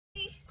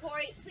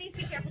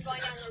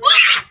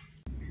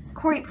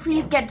Corey,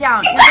 please get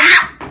down.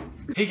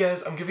 Hey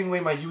guys, I'm giving away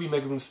my UE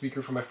Mega Boom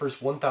speaker for my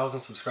first 1,000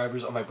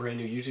 subscribers on my brand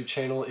new YouTube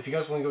channel. If you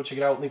guys want to go check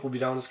it out, link will be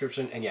down in the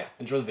description. And yeah,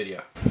 enjoy the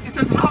video. It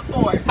says hot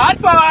boy. Hot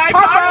boy. Hot boy.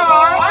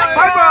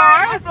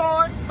 Hot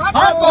boy.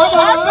 Hot boy.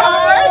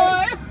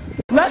 Hot boy.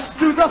 Let's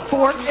do the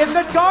fork in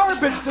the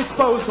garbage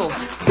disposal.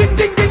 Ding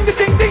ding ding ding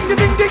ding ding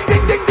ding ding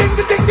ding ding ding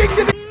ding ding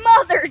ding.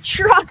 Mother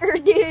trucker,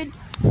 dude.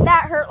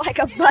 That hurt like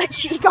a butt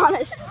cheek on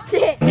a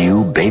stick.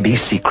 New baby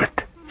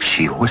secret.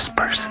 She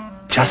whispers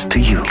just to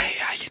you. Hey,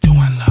 how you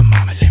doing, little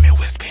mama? Let me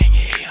whisper in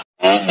your ear.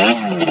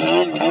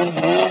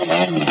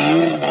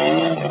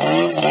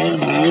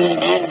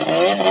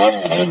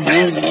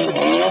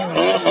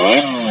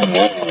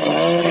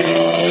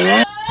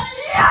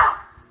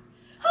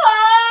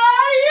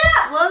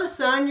 Whoa,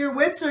 son, your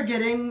whips are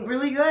getting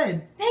really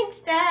good.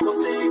 Thanks, Dad.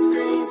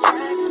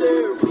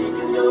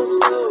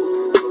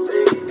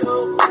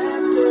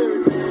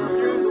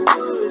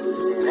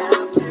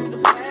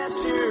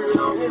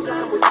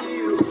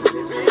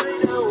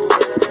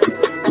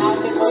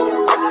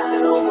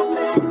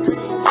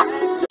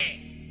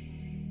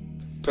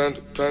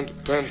 Panda, panda,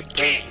 panda,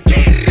 panda.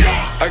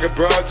 I got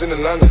broads in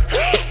Atlanta.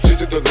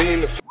 Just to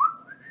lean the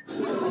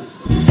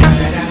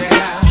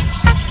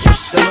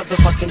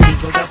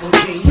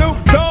Snoop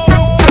Dogg.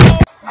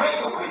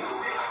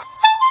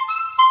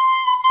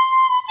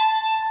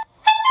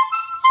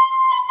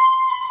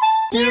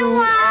 You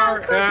are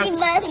Cookie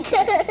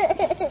Monster.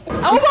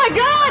 Oh my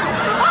god!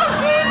 Oh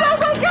jeez! Oh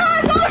my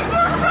god! Oh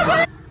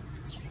jeez!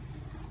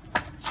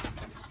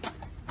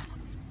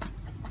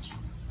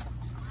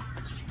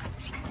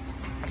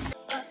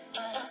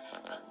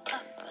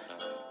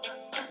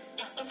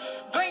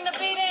 Bring the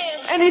beat in.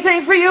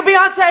 Anything for you,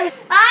 Beyonce?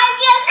 I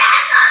guess I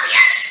love you.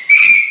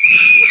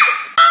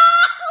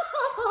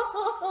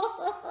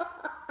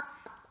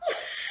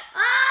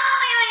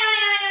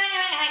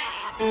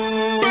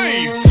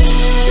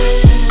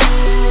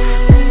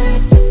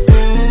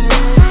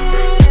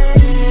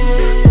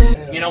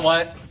 You know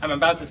what? I'm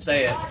about to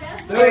say it.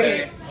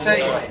 Say it.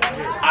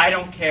 I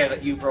don't care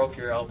that you broke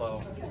your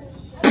elbow.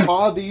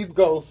 All these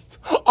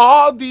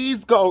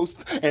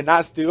ghosts, and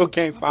I still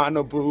can't find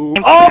a boo.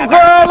 Oh,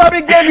 girl, let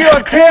me give you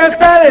a kiss.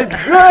 That is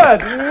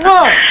good.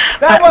 Mwah.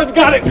 That one's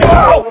got it.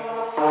 Go!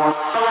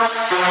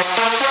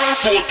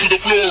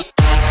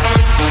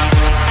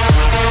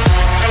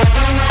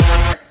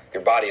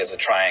 Your body is a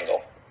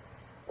triangle,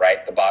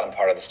 right? The bottom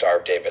part of the Star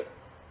of David.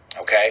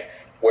 Okay?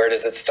 Where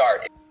does it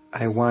start?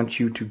 I want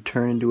you to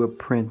turn into a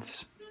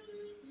prince.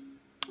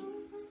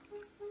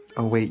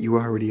 Oh wait, you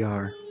already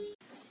are.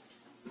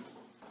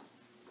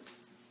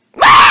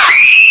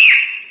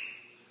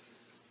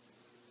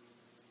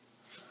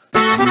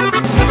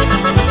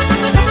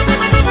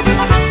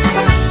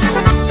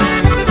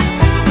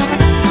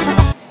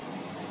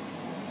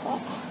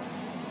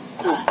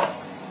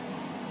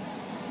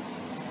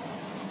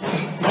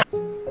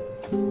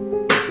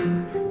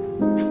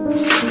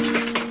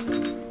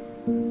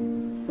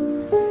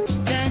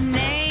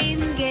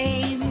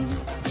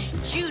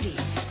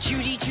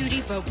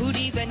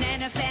 Booty,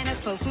 banana, fana,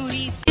 fo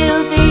foodie.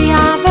 Feel the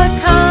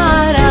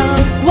avocado.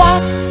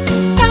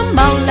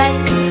 Guacamole.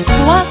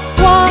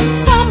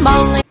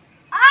 Guacamole.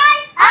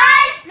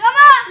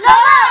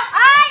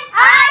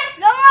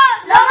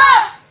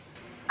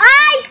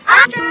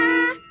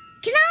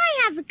 Can I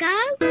have a go?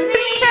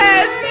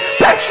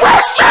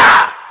 Patricia!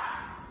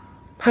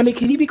 Honey,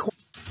 can you be quiet?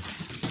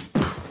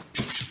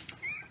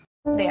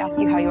 They ask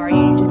you how you are,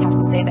 you just have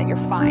to say that you're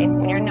fine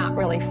when you're not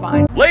really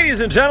fine. Ladies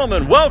and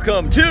gentlemen,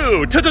 welcome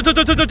to Target!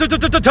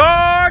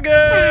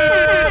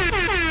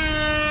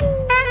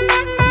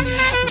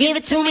 Give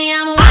it to me,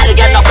 I'm I didn't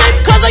get no sleep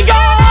because of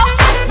y'all!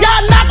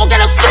 Y'all not gonna get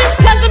no sleep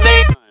because of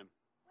me!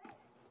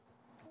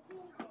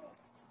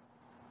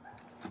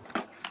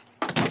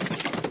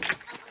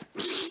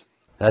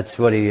 That's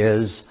what he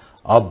is,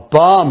 a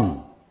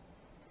bum.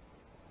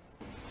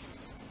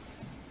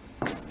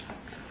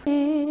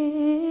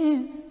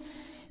 Is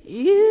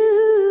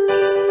you.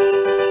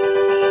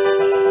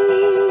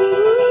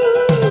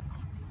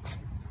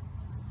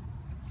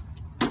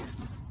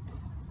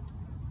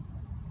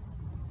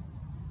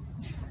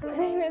 My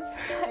name is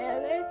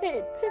Ryan. I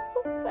hate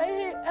pickles. I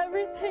hate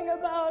everything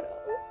about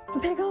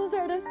them. Pickles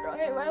are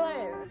destroying my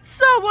life.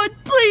 Someone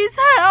please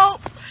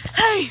help!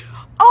 Hey!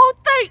 Oh,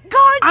 thank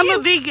God I'm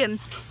a vegan.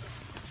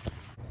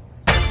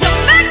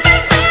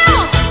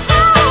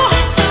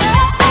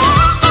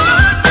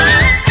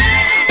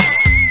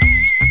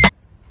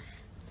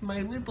 It's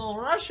my little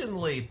Russian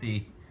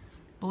lady.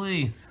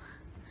 Please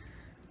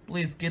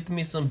get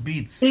me some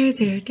beats. There,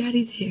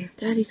 Daddy's here.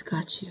 Daddy's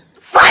got you.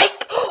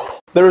 Psych!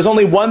 There is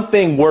only one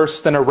thing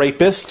worse than a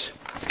rapist.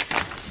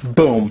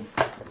 Boom.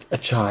 A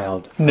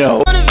child.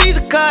 No.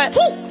 Visa card.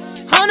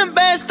 100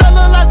 bands, still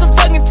look like some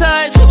fucking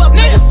ties.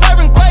 Niggas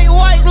serving great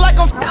white like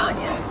I'm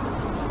Kanye.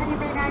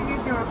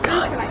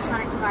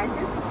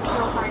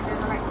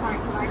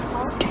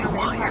 Do you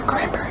want your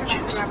cranberry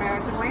juice?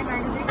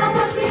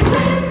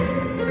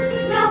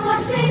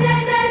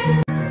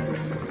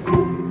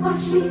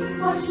 watch me,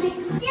 watch me.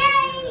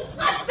 Yay!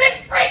 Let's be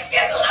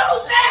freaking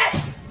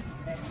losers!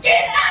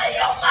 Get out of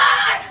your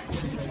mind!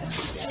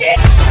 Get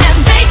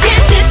and they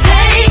can't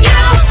detain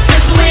you,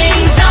 'cause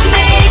wings are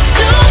made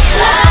to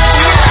fly.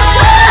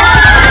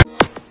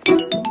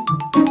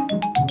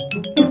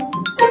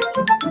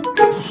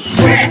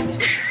 Shit!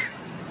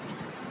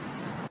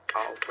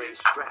 Always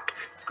strapped,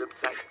 grip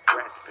tight,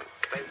 grasping.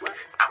 Say what?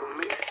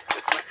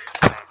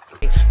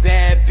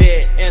 Bad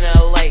bitch in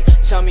LA,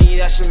 tell me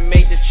that should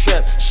make the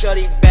trip.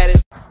 Shorty bad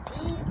as.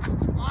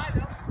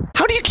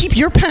 How do you keep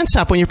your pants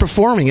up when you're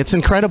performing? It's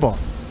incredible.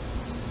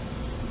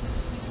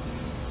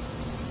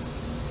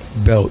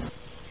 Belt.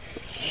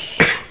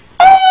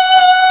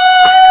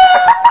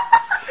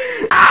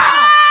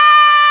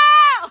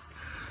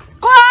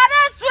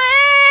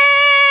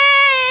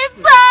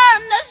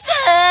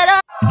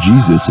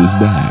 Jesus is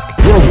back.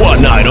 For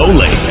one night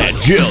only at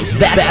Jill's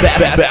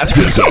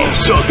Baptism.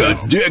 Suck a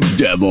dick,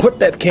 devil. Put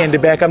that candy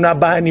back. I'm not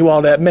buying you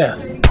all that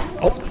mess.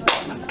 Oh,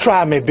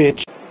 try me,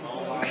 bitch.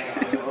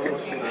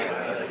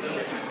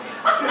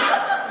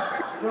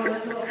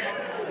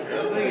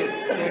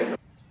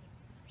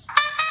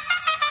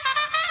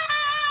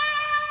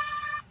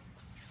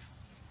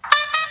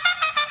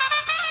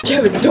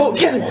 Kevin, don't,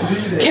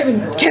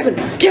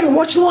 Kevin,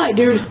 watch the light,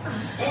 dude.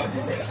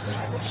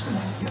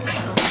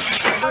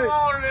 I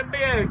wanted to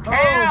be a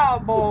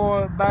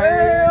cowboy,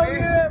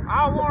 baby.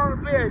 I wanted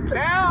to be a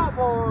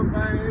cowboy,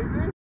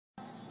 baby.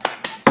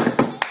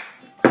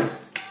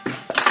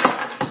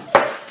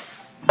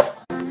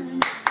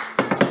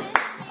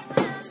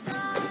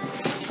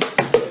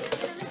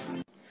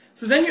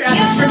 So then you're at the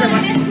strip and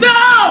like, no!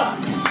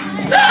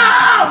 No!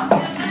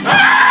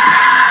 Ah!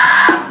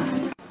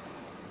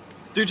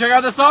 Dude, check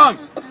out this song.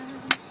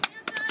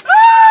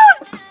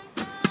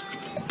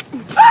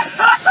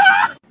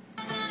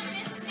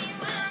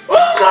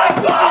 Oh my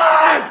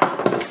god!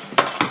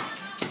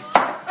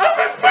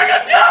 Everything I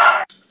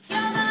got!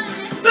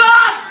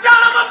 Ah,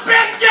 son of a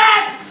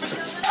biscuit!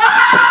 Ah!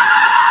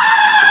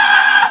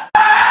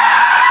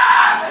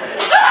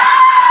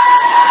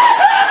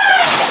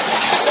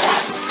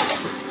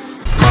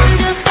 I'm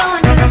just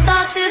going to the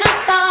star, to the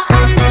star.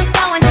 I'm just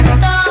going to the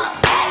star.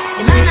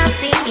 You might not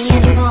see me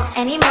anymore.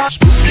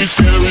 Spooky,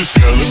 scary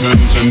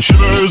skeletons and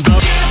shivers down.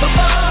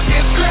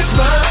 It's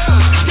Christmas.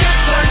 Get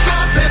turned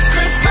up, it's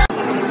Christmas.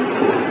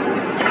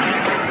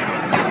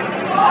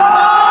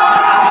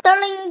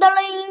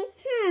 Darling.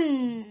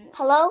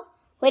 Hello?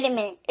 Wait a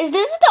minute. Is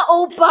this the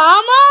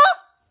Obama?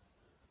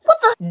 What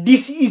the?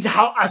 This is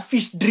how a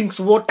fish drinks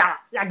water.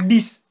 Like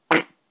this.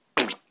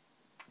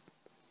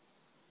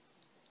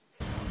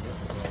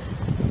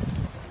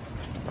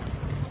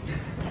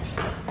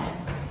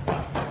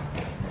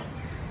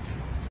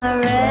 A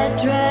red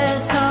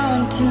dress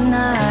on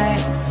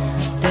tonight,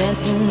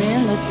 dancing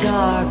in the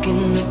dark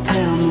in the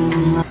pale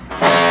moonlight.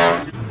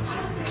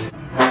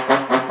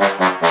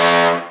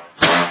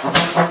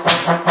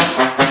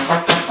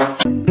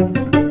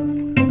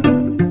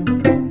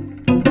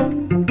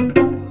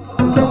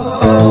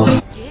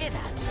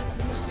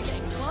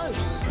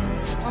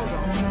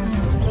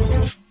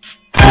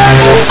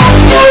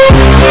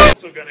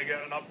 Also going to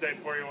get an update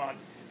for you on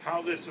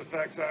how this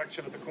affects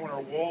action at the corner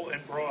of Wall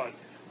and Broad.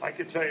 I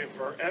can tell you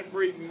for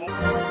every moment.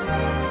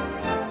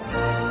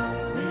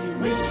 We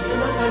wish you a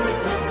Merry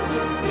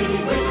Christmas. We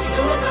wish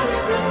you a Merry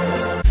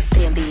Christmas.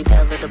 B&B,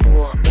 bell of the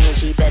ball.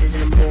 Angie, better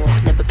than the mall.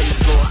 Never been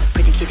before.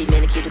 Pretty kitty,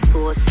 manicured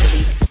floor,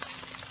 silly.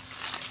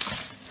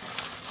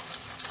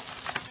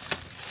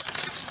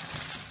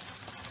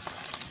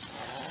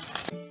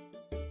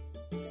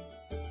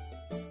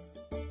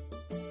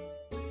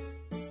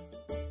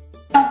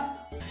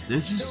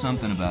 There's just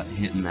something about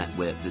hitting that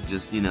whip that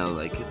just, you know,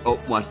 like, oh,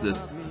 watch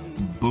this.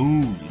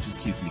 Boom. It just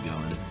keeps me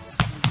going.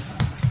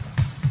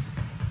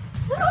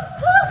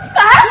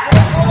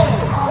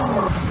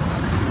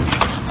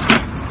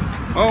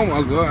 Oh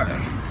my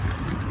god.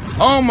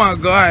 Oh my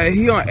god,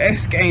 he on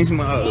X Games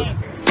mode.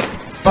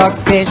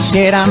 Fuck this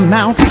shit, I'm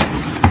out.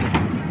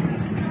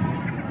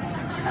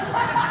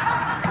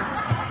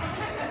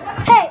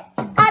 Hey,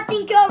 I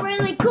think you're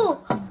really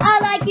cool. I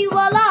like you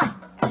a lot.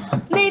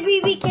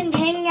 Maybe we can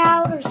hang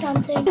out or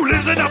something. Who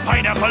lives in a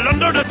pineapple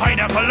under the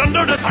pineapple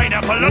under the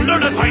pineapple under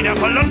the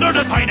pineapple under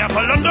the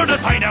pineapple under the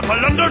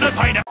pineapple under the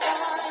pineapple?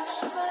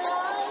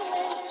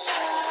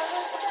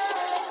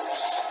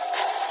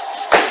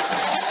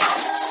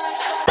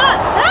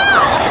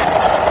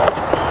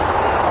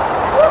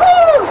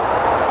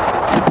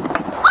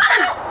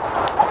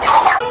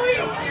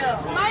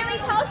 Miley,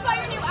 tell us about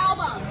your new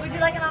album. Would you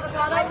like an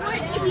avocado? I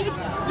would.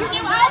 Your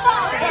new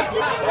album.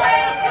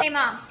 Hey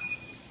mom,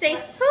 say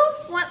who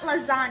want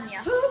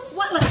lasagna? Who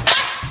want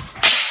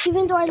lasagna?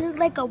 Even though I look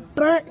like a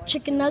burnt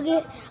chicken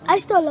nugget, I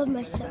still love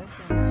myself.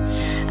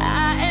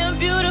 I am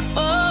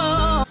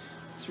beautiful.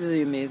 It's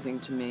really amazing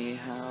to me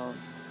how,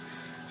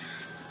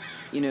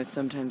 you know,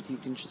 sometimes you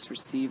can just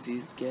receive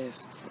these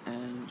gifts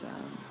and,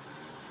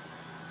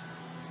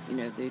 you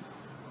know,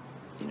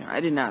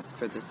 I didn't ask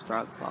for this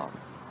frog ball,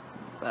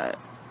 but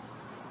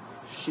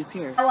she's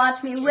here.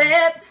 Watch me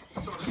whip,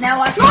 Now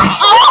watch.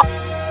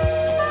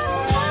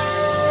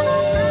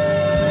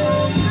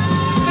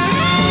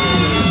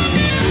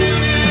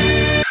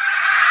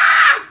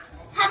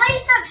 How about you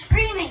stop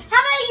screaming? How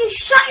about you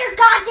shut your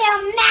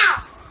goddamn mouth?